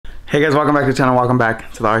Hey guys, welcome back to the channel. Welcome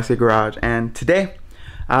back to the RC Garage. And today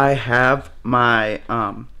I have my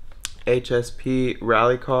HSP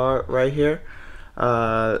rally car right here.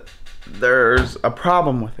 There's a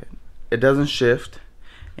problem with it. It doesn't shift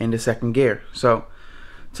into second gear. So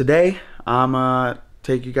today I'm gonna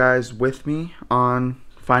take you guys with me on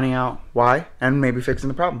finding out why and maybe fixing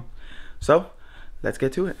the problem. So let's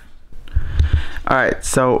get to it. Alright,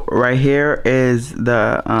 so right here is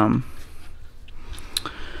the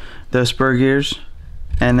spur gears,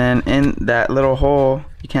 and then in that little hole,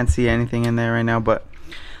 you can't see anything in there right now, but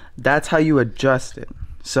that's how you adjust it.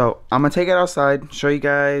 So I'm gonna take it outside, show you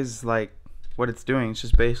guys like what it's doing. It's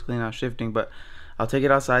just basically not shifting, but I'll take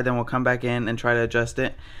it outside, then we'll come back in and try to adjust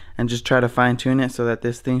it and just try to fine tune it so that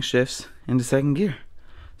this thing shifts into second gear.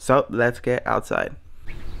 So let's get outside.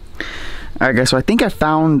 Alright guys, so I think I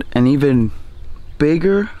found an even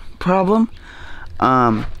bigger problem.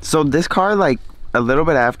 So this car, like a little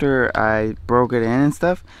bit after I broke it in and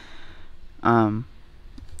stuff,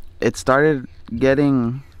 it started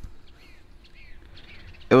getting,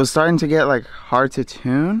 it was starting to get like hard to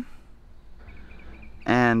tune,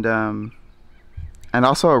 and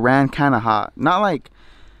also it ran kind of hot. Not like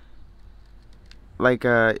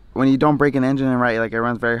when you don't break an engine in right, like it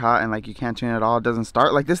runs very hot and like you can't tune it at all, it doesn't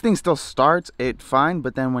start. Like this thing still starts it fine,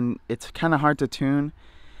 but then when it's kind of hard to tune,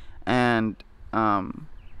 and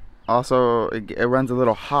also it runs a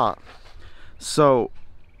little hot. So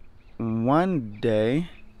one day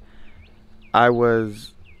I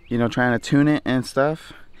was, trying to tune it and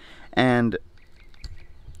stuff, and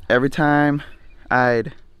every time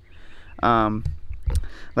I'd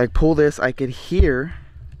like pull this, I could hear,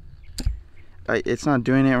 it's not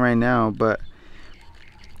doing it right now, but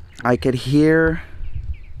I could hear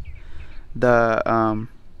the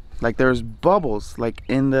like there's bubbles like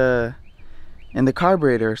in the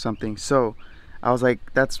carburetor or something. So I was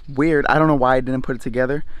like, that's weird. I don't know why I didn't put it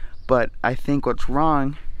together, but I think what's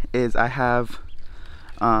wrong is I have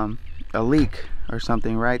a leak or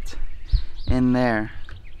something right in there.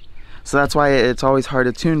 So that's why it's always hard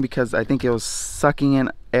to tune, because I think it was sucking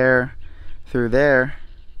in air through there,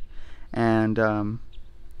 and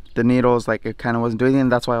the needles, like it kind of wasn't doing it,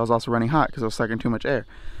 and that's why I was also running hot, because it was sucking too much air.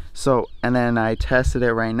 So, and then I tested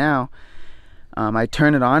it right now. I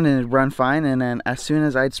turn it on and it run fine, and then as soon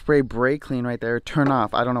as I'd spray brake clean right there, turn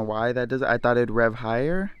off. I don't know why that does it. I thought it'd rev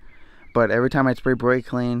higher, but every time I'd spray brake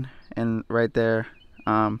clean and right there,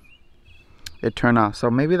 it turned off. So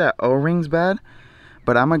maybe that O-ring's bad,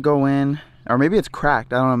 but I'm gonna go in, or maybe it's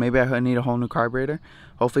cracked. I don't know, maybe I need a whole new carburetor.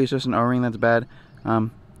 Hopefully it's just an O-ring that's bad.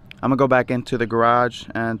 I'm gonna go back into the garage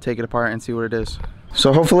and take it apart and see what it is.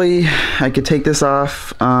 So hopefully I could take this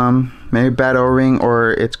off. Maybe bad O-ring,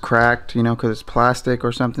 or it's cracked, because it's plastic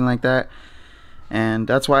or something like that. And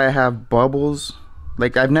that's why I have bubbles.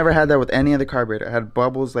 Like I've never had that with any other carburetor. I had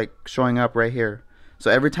bubbles like showing up right here.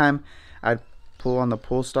 So every time I'd pull on the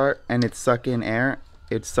pull start and it's suck in air,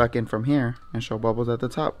 it'd suck in from here and show bubbles at the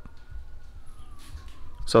top.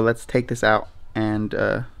 So let's take this out and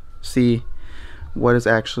see what is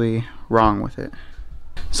actually wrong with it.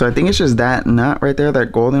 So I think it's just that nut right there,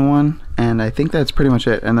 that golden one, and I think that's pretty much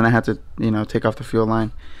it. And then I have to, take off the fuel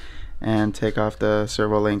line and take off the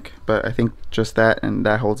servo link, but I think just that, and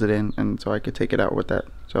that holds it in, and so I could take it out with that.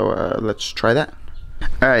 So let's try that.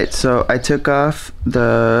 Alright, so I took off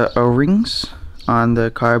the O-rings on the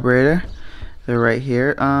carburetor. They're right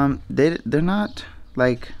here. They're not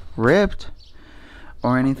like ripped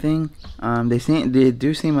or anything. They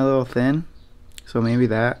do seem a little thin, so maybe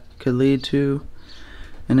that could lead to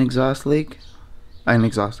an exhaust leak.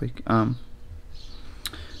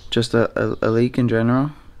 Just a leak in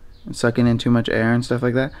general, sucking in too much air and stuff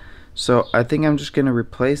like that. So I think I'm just gonna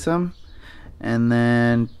replace them and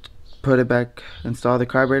then put it back, install the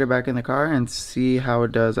carburetor back in the car, and see how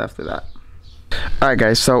it does after that. Alright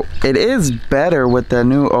guys, so it is better with the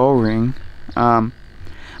new O-ring, but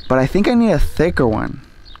I think I need a thicker one,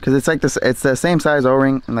 because it's like this, it's the same size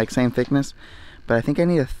O-ring and like same thickness, but I think I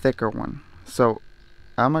need a thicker one. So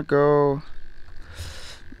I'm gonna go,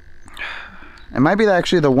 it might be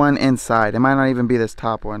actually the one inside, it might not even be this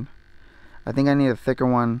top one. I think I need a thicker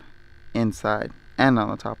one inside and on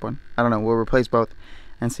the top one. I don't know, we'll replace both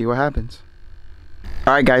and see what happens.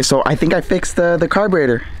 Alright guys, so I think I fixed the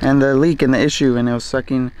carburetor and the leak and the issue, and it was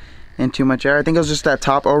sucking in too much air. I think it was just that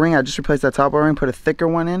top O-ring. I just replaced that top O-ring, put a thicker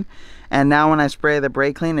one in, and now when I spray the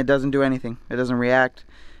brake clean, it doesn't do anything. It doesn't react.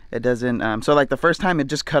 It doesn't, so like the first time it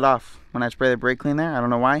just cut off when I spray the brake clean there. I don't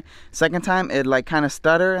know why. Second time it like kind of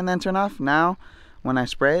stutter and then turn off. Now when I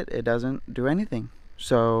spray it, it doesn't do anything.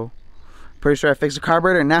 So pretty sure I fixed the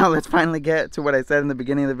carburetor. Now let's finally get to what I said in the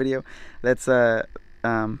beginning of the video. Let's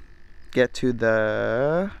get to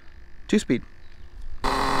the 2-speed.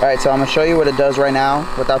 Alright, so I'm going to show you what it does right now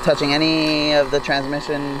without touching any of the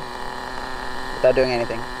transmission, without doing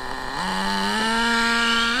anything.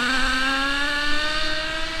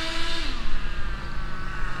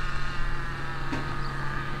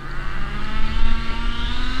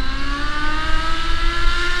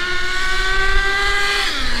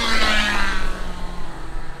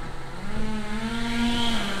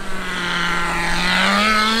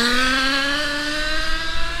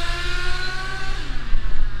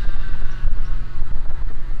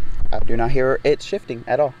 I do not hear it shifting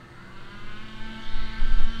at all.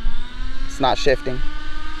 It's not shifting.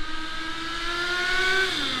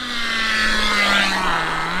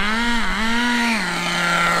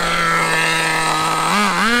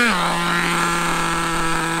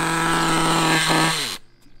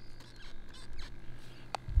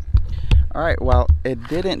 Alright, well, it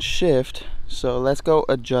didn't shift, so let's go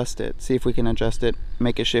adjust it. See if we can adjust it,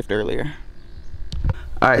 make it shift earlier.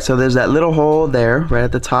 Alright, so there's that little hole there right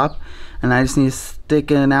at the top, and I just need to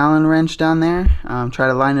stick an Allen wrench down there, try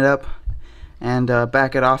to line it up and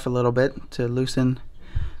back it off a little bit to loosen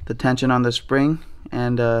the tension on the spring,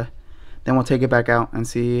 and then we'll take it back out and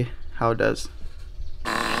see how it does.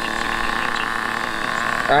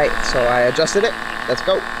 Alright, so I adjusted it. Let's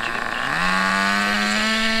go.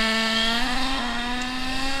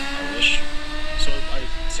 I wish. So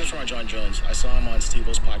since from John Jones, I saw him on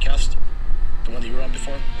Steve-O's podcast, the one that you were on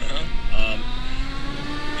before.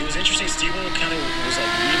 It was interesting. Steve-O kind of was like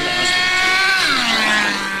really honest with me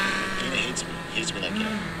too. He hates me. He hates me like, you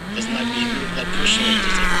know, doesn't like me, like pushing it.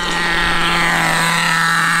 Just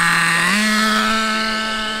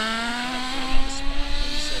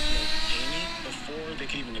like, they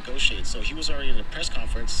could even negotiate. So he was already in a press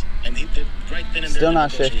conference, and he did right then and there. Still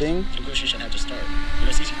not shifting. Negotiation had to start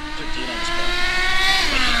because he put Dean on the spot.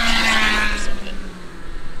 Like something.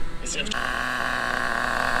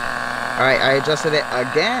 Alright, I adjusted it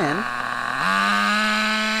again.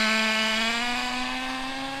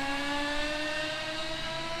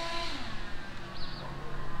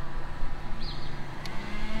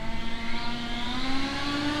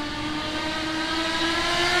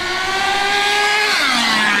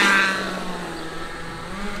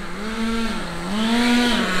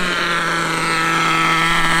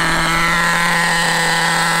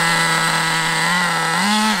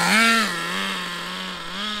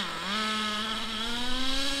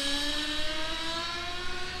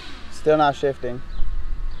 Still not shifting.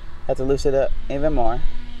 Have to loosen it up even more.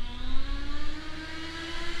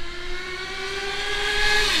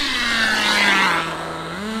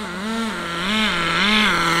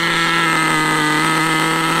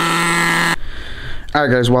 Alright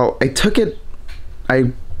guys, well, I took it,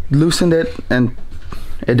 I loosened it, and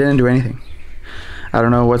it didn't do anything. I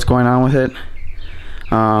don't know what's going on with it.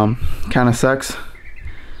 Kind of sucks,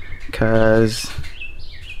 because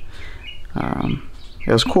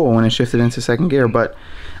it was cool when it shifted into second gear, but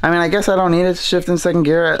I mean, I guess I don't need it to shift in second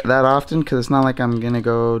gear that often, because it's not like I'm gonna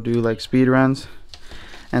go do like speed runs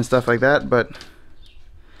and stuff like that. But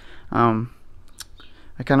I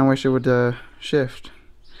kind of wish it would shift.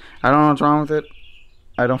 I don't know what's wrong with it.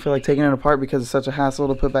 I don't feel like taking it apart because it's such a hassle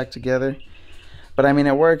to put back together. But I mean,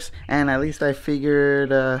 it works, and at least I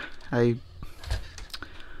figured I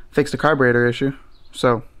fixed the carburetor issue.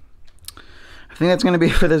 So I think that's gonna be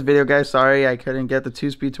it for this video, guys. Sorry I couldn't get the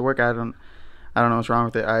 2-speed to work. I don't know what's wrong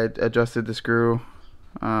with it. I adjusted the screw.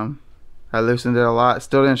 I loosened it a lot.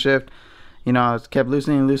 Still didn't shift. You know, I kept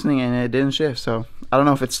loosening and it didn't shift. So I don't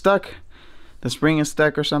know if it's stuck. The spring is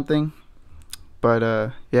stuck or something.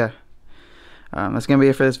 But yeah. That's gonna be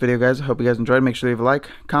it for this video, guys. I hope you guys enjoyed. Make sure to leave a like,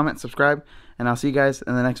 comment, subscribe, and I'll see you guys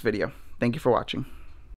in the next video. Thank you for watching.